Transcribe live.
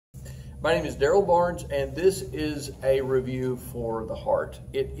My name is Darrell Barnes, and this is a review for the heart.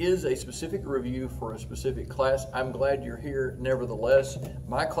 It is a specific review for a specific class. I'm glad you're here nevertheless.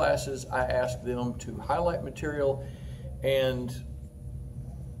 My classes, I ask them to highlight material, and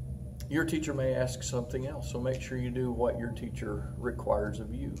your teacher may ask something else, so make sure you do what your teacher requires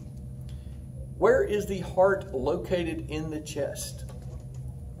of you. Where is the heart located in the chest?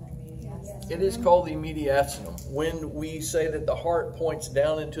 It is called the mediastinum. When we say that the heart points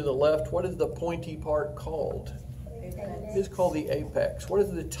down and to the left, what is the pointy part called? It is called the apex. What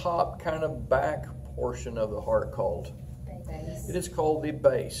is the top kind of back portion of the heart called? It is called the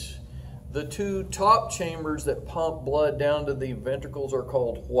base. The two top chambers that pump blood down to the ventricles are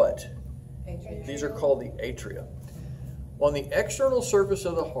called what? These are called the atria. On the external surface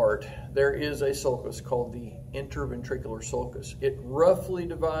of the heart, there is a sulcus called the interventricular sulcus. It roughly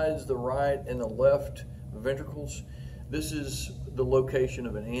divides the right and the left ventricles. This is the location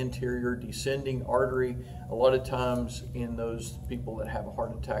of an anterior descending artery. A lot of times in those people that have a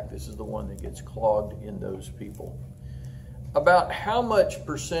heart attack, this is the one that gets clogged in those people. About how much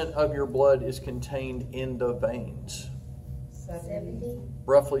percent of your blood is contained in the veins? 70.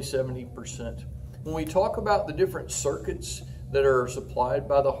 Roughly 70%. When we talk about the different circuits that are supplied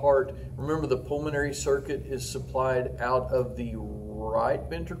by the heart, remember the pulmonary circuit is supplied out of the right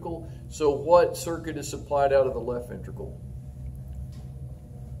ventricle. So what circuit is supplied out of the left ventricle?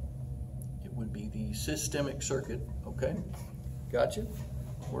 It would be the systemic circuit. Okay, gotcha.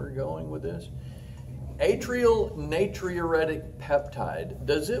 We're going with this. Atrial natriuretic peptide.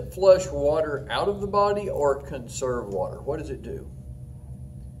 Does it flush water out of the body or conserve water? What does it do?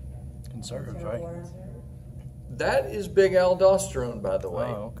 Conserves, right? That is big aldosterone, by the way.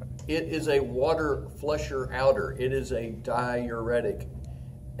 Oh, okay. It is a water flusher outer. It is a diuretic.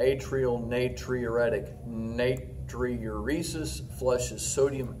 Atrial natriuretic. Natriuresis flushes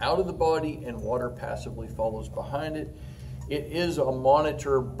sodium out of the body and water passively follows behind it. It is a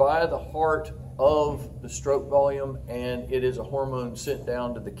monitor by the heart of the stroke volume, and it is a hormone sent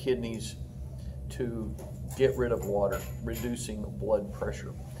down to the kidneys to get rid of water, reducing blood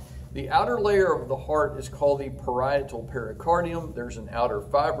pressure. The outer layer of the heart is called the parietal pericardium. There's an outer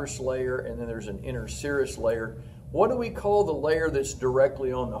fibrous layer, and then there's an inner serous layer. What do we call the layer that's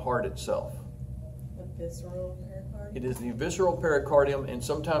directly on the heart itself? The visceral pericardium. It is the visceral pericardium, and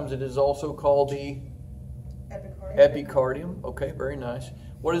sometimes it is also called the Epicardium. epicardium. Okay, very nice.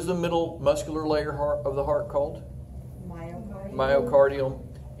 What is the middle muscular layer of the heart called? Myocardium. Myocardium.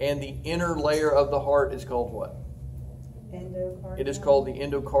 And the inner layer of the heart is called what? Endocardium. It is called the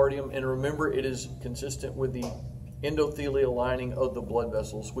endocardium, and remember, it is consistent with the endothelial lining of the blood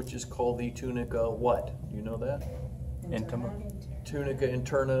vessels, which is called the tunica what? Do you know that? Intima. Tunica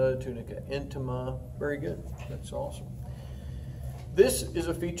interna, tunica intima. Very good. That's awesome. This is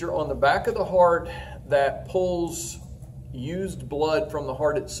a feature on the back of the heart that pulls used blood from the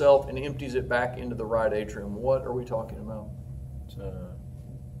heart itself and empties it back into the right atrium. What are we talking about? It's a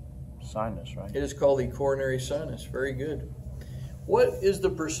sinus, right? It is called the coronary sinus. Very good. What is the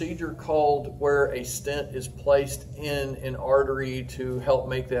procedure called where a stent is placed in an artery to help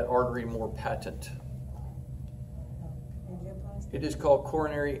make that artery more patent? Angioplasty. It is called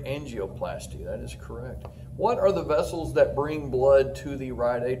coronary angioplasty. That is correct. What are the vessels that bring blood to the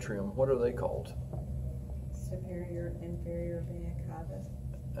right atrium? What are they called? Superior, inferior vena cava.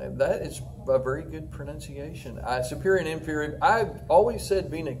 That is a very good pronunciation. Superior and inferior. I've always said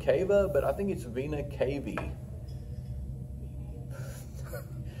vena cava, but I think it's vena cavi.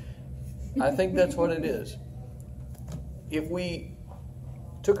 I think that's what it is. If we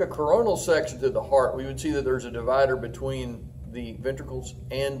took a coronal section to the heart, we would see that there's a divider between the ventricles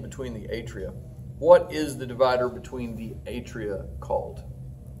and between the atria. What is the divider between the atria called?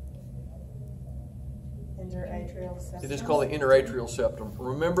 Interatrial septum. It is called the interatrial septum.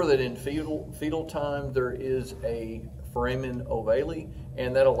 Remember that in fetal time there is a foramen ovale,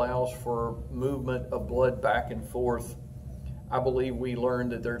 and that allows for movement of blood back and forth. I believe we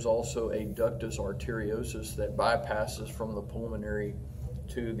learned that there's also a ductus arteriosus that bypasses from the pulmonary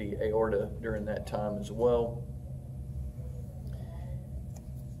to the aorta during that time as well.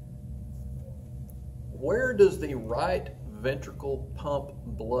 Where does the right ventricle pump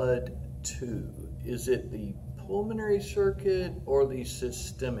blood to? Is it the pulmonary circuit or the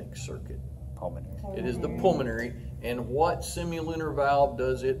systemic circuit? Pulmonary. It is the pulmonary. And what semilunar valve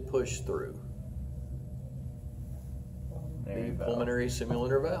does it push through? The pulmonary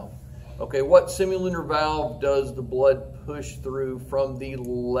semilunar valve. Okay, what semilunar valve does the blood push through from the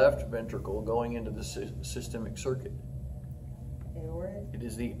left ventricle going into the systemic circuit? Aortic. It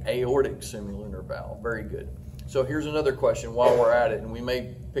is the aortic semilunar valve. Very good. So here's another question while we're at it, and we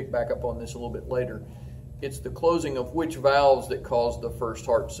may pick back up on this a little bit later. It's the closing of which valves that cause the first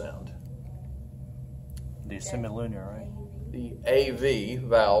heart sound? The semilunar, right? The AV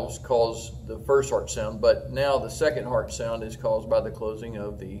valves cause the first heart sound, but now the second heart sound is caused by the closing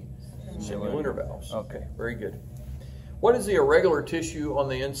of the semilunar valves. Okay, very good. What is the irregular tissue on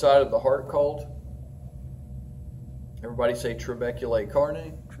the inside of the heart called? Everybody say trabeculae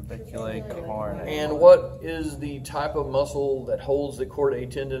carne. Trabeculae carne. And what is the type of muscle that holds the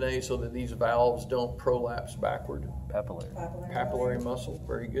chordae tendineae so that these valves don't prolapse backward? Papillary. Papillary muscle.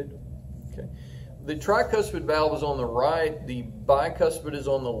 Very good. Okay. The tricuspid valve is on the right. The bicuspid is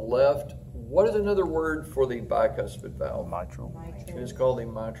on the left. What is another word for the bicuspid valve? Mitral. It is called the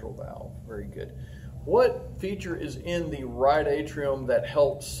mitral valve. Very good. What feature is in the right atrium that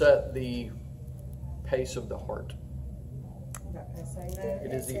helps set the pace of the heart?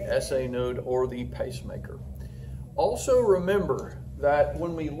 It is the SA node or the pacemaker. Also remember that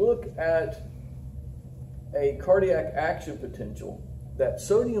when we look at a cardiac action potential, that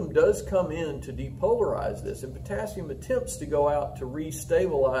sodium does come in to depolarize this, and potassium attempts to go out to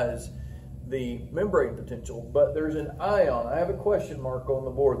restabilize the membrane potential, but there's an ion. I have a question mark on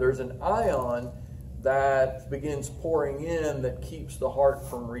the board. There's an ion that begins pouring in that keeps the heart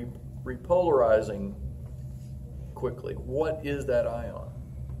from repolarizing quickly. What is that ion?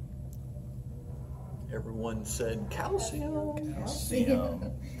 Everyone said calcium.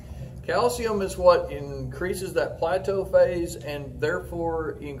 Calcium. Calcium is what increases that plateau phase and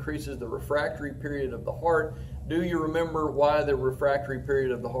therefore increases the refractory period of the heart. Do you remember why the refractory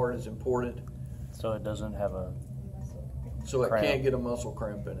period of the heart is important? So it doesn't have a So it cramp. can't get a muscle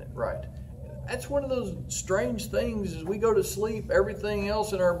cramp in it, right. That's one of those strange things. As we go to sleep, everything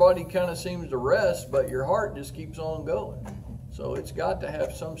else in our body kind of seems to rest, but your heart just keeps on going. So it's got to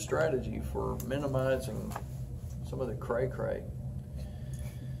have some strategy for minimizing some of the cray-cray.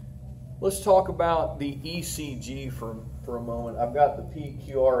 Let's talk about the ECG for a moment. I've got the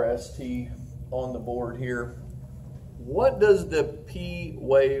PQRST on the board here. What does the P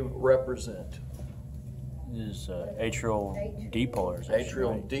wave represent? Is atrial depolarization.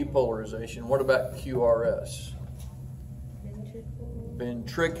 Atrial right? depolarization. What about QRS?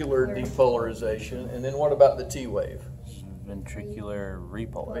 Ventricular depolarization. And then what about the T wave? Ventricular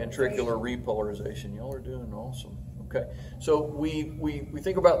repolarization. Ventricular repolarization. Y'all are doing awesome. Okay. So we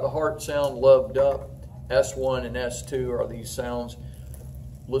think about the heart sound loved up. S1 and S2 are these sounds.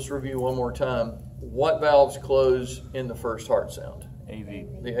 Let's review one more time. What valves close in the first heart sound?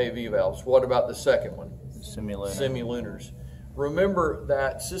 AV. The AV valves. What about the second one? Semilunar. Semilunars. Remember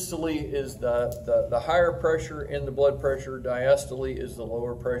that systole is the higher pressure in the blood pressure. Diastole is the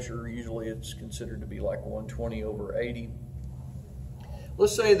lower pressure. Usually it's considered to be like 120/80.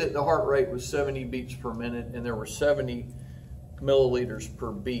 Let's say that the heart rate was 70 beats per minute and there were 70 milliliters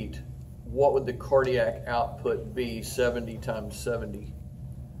per beat. What would the cardiac output be? 70 times 70?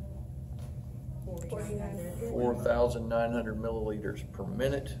 4,900 milliliters per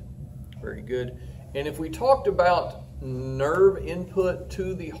minute. Very good. And if we talked about nerve input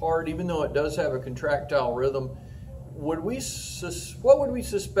to the heart, even though it does have a contractile rhythm, what would we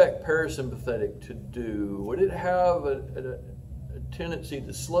suspect parasympathetic to do? Would it have a tendency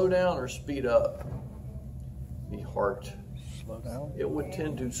to slow down or speed up the heart? Slow down. It would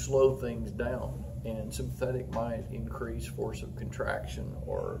tend to slow things down, and sympathetic might increase force of contraction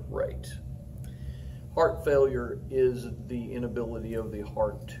or rate. Heart failure is the inability of the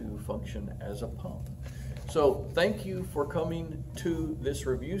heart to function as a pump. So thank you for coming to this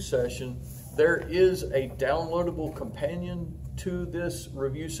review session. There is a downloadable companion to this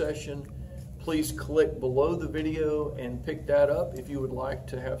review session. Please click below the video and pick that up if you would like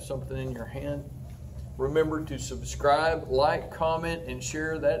to have something in your hand. Remember to subscribe, like, comment, and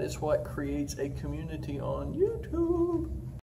share. That is what creates a community on YouTube.